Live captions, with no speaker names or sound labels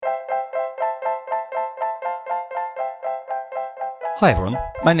Hi everyone,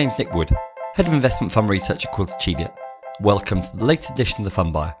 my name's Nick Wood, Head of Investment Fund Research at Quilter Cheviot. Welcome to the latest edition of The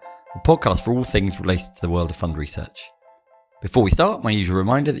Fund Buyer, the podcast for all things related to the world of fund research. Before we start, my usual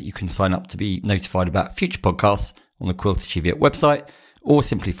reminder that you can sign up to be notified about future podcasts on the Quilter Cheviot website, or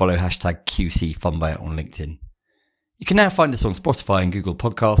simply follow hashtag QC Fund Buyer on LinkedIn. You can now find us on Spotify and Google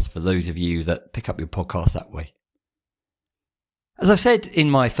Podcasts for those of you that pick up your podcast that way. As I said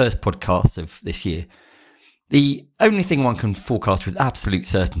in my first podcast of this year, the only thing one can forecast with absolute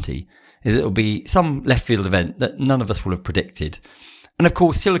certainty is that it will be some left field event that none of us will have predicted. And of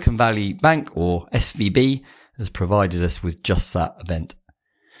course, Silicon Valley Bank, or SVB, has provided us with just that event.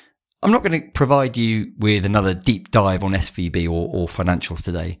 I'm not going to provide you with another deep dive on SVB or financials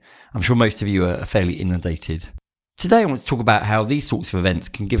today. I'm sure most of you are fairly inundated. Today I want to talk about how these sorts of events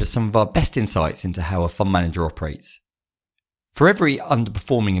can give us some of our best insights into how a fund manager operates. For every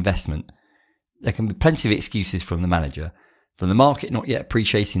underperforming investment, there can be plenty of excuses from the manager, from the market not yet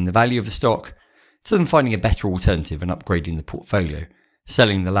appreciating the value of the stock, to them finding a better alternative and upgrading the portfolio,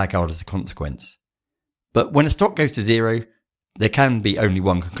 selling the laggard as a consequence. But when a stock goes to zero, there can be only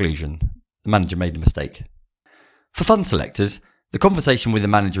one conclusion: the manager made a mistake. For fund selectors, the conversation with the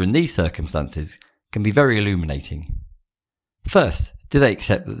manager in these circumstances can be very illuminating. First, do they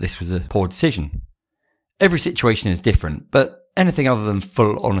accept that this was a poor decision? Every situation is different, but anything other than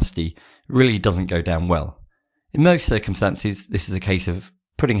full honesty really doesn't go down well. In most circumstances, this is a case of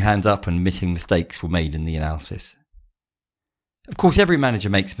putting hands up and admitting mistakes were made in the analysis. Of course, every manager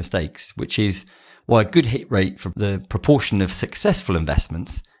makes mistakes, which is why a good hit rate for the proportion of successful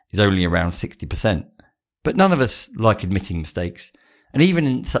investments is only around 60%. But none of us like admitting mistakes, and even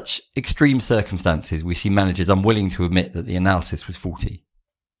in such extreme circumstances, we see managers unwilling to admit that the analysis was faulty.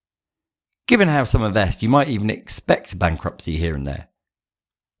 Given how some invest, you might even expect bankruptcy here and there.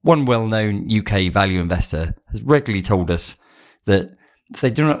 One well-known UK value investor has regularly told us that if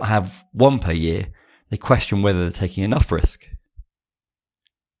they do not have one per year, they question whether they're taking enough risk.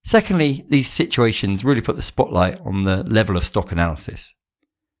 Secondly, these situations really put the spotlight on the level of stock analysis.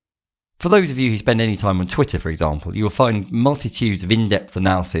 For those of you who spend any time on Twitter, for example, you will find multitudes of in-depth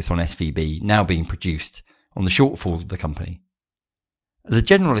analysis on SVB now being produced on the shortfalls of the company. As a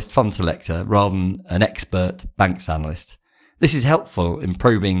generalist fund selector rather than an expert banks analyst, this is helpful in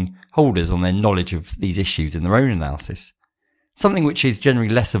probing holders on their knowledge of these issues in their own analysis, something which is generally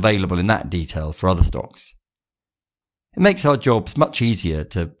less available in that detail for other stocks. It makes our jobs much easier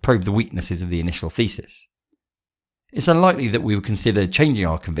to probe the weaknesses of the initial thesis. It's unlikely that we would consider changing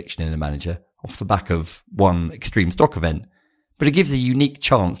our conviction in a manager off the back of one extreme stock event, but it gives a unique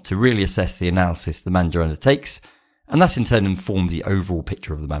chance to really assess the analysis the manager undertakes, and that in turn informs the overall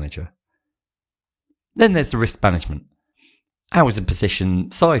picture of the manager. Then there's the risk management. How is a position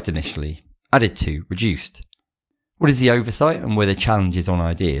sized initially, added to, reduced? What is the oversight and were there challenges on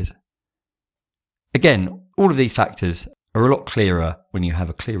ideas? Again, all of these factors are a lot clearer when you have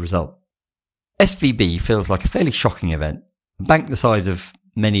a clear result. SVB feels like a fairly shocking event, a bank the size of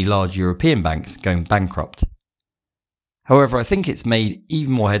many large European banks going bankrupt. However, I think it's made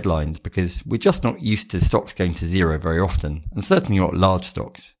even more headlines because we're just not used to stocks going to zero very often, and certainly not large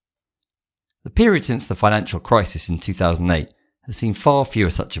stocks. The period since the financial crisis in 2008 has seen far fewer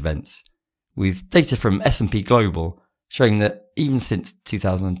such events, with data from S&P Global showing that even since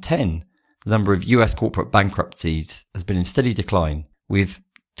 2010, the number of US corporate bankruptcies has been in steady decline, with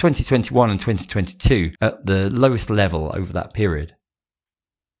 2021 and 2022 at the lowest level over that period.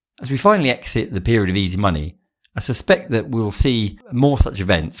 As we finally exit the period of easy money, I suspect that we'll see more such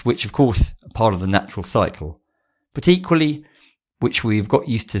events, which of course are part of the natural cycle, but equally, which we've got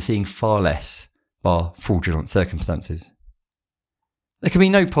used to seeing far less, bar fraudulent circumstances. There can be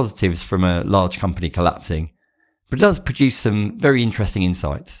no positives from a large company collapsing, but it does produce some very interesting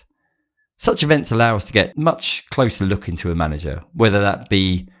insights. Such events allow us to get a much closer look into a manager, whether that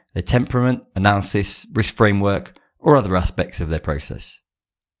be their temperament, analysis, risk framework, or other aspects of their process.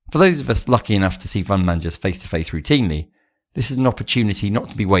 For those of us lucky enough to see fund managers face-to-face routinely, this is an opportunity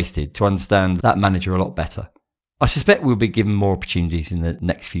not to be wasted to understand that manager a lot better. I suspect we'll be given more opportunities in the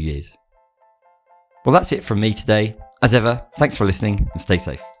next few years. Well, that's it from me today. As ever, thanks for listening and stay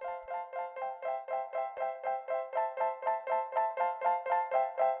safe.